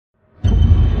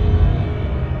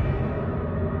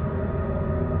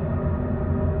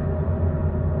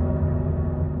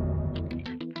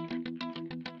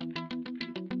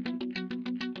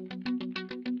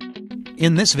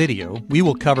In this video, we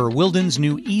will cover Wilden's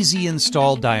new Easy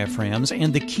Install diaphragms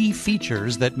and the key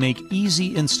features that make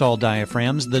Easy Install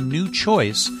diaphragms the new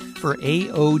choice for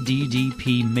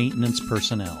AODDP maintenance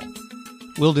personnel.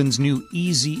 Wilden's new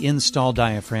Easy Install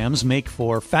diaphragms make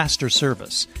for faster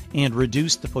service and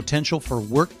reduce the potential for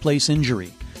workplace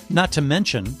injury, not to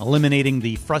mention eliminating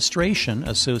the frustration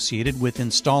associated with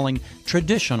installing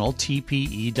traditional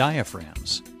TPE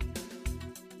diaphragms.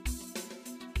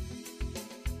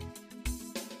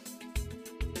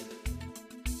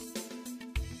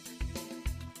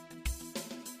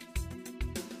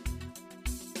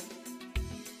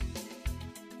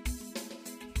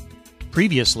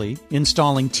 Previously,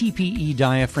 installing TPE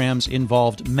diaphragms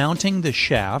involved mounting the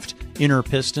shaft, inner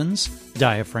pistons,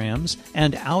 diaphragms,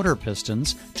 and outer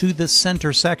pistons to the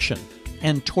center section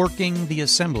and torquing the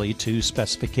assembly to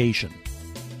specification.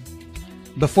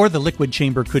 Before the liquid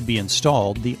chamber could be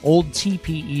installed, the old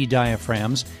TPE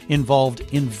diaphragms involved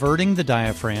inverting the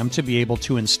diaphragm to be able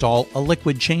to install a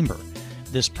liquid chamber.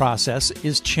 This process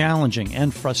is challenging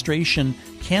and frustration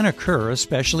can occur,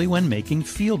 especially when making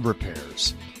field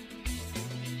repairs.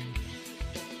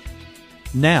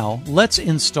 Now, let's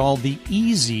install the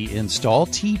Easy Install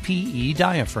TPE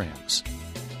diaphragms.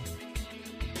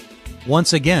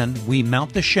 Once again, we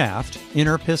mount the shaft,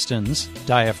 inner pistons,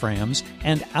 diaphragms,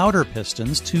 and outer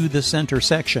pistons to the center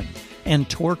section and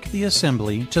torque the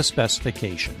assembly to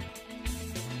specification.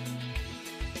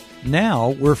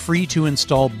 Now, we're free to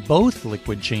install both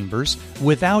liquid chambers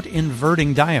without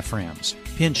inverting diaphragms,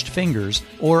 pinched fingers,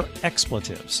 or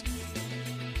expletives.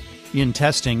 In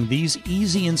testing, these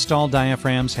Easy Install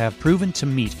diaphragms have proven to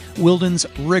meet Wilden's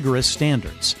rigorous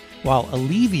standards, while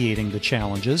alleviating the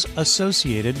challenges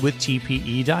associated with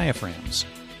TPE diaphragms.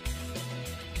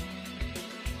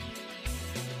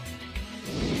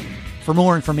 For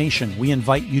more information, we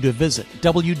invite you to visit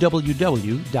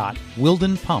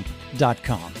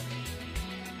www.wildenpump.com.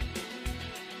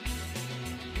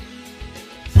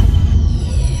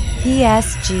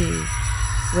 PSG,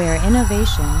 where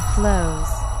innovation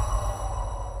flows.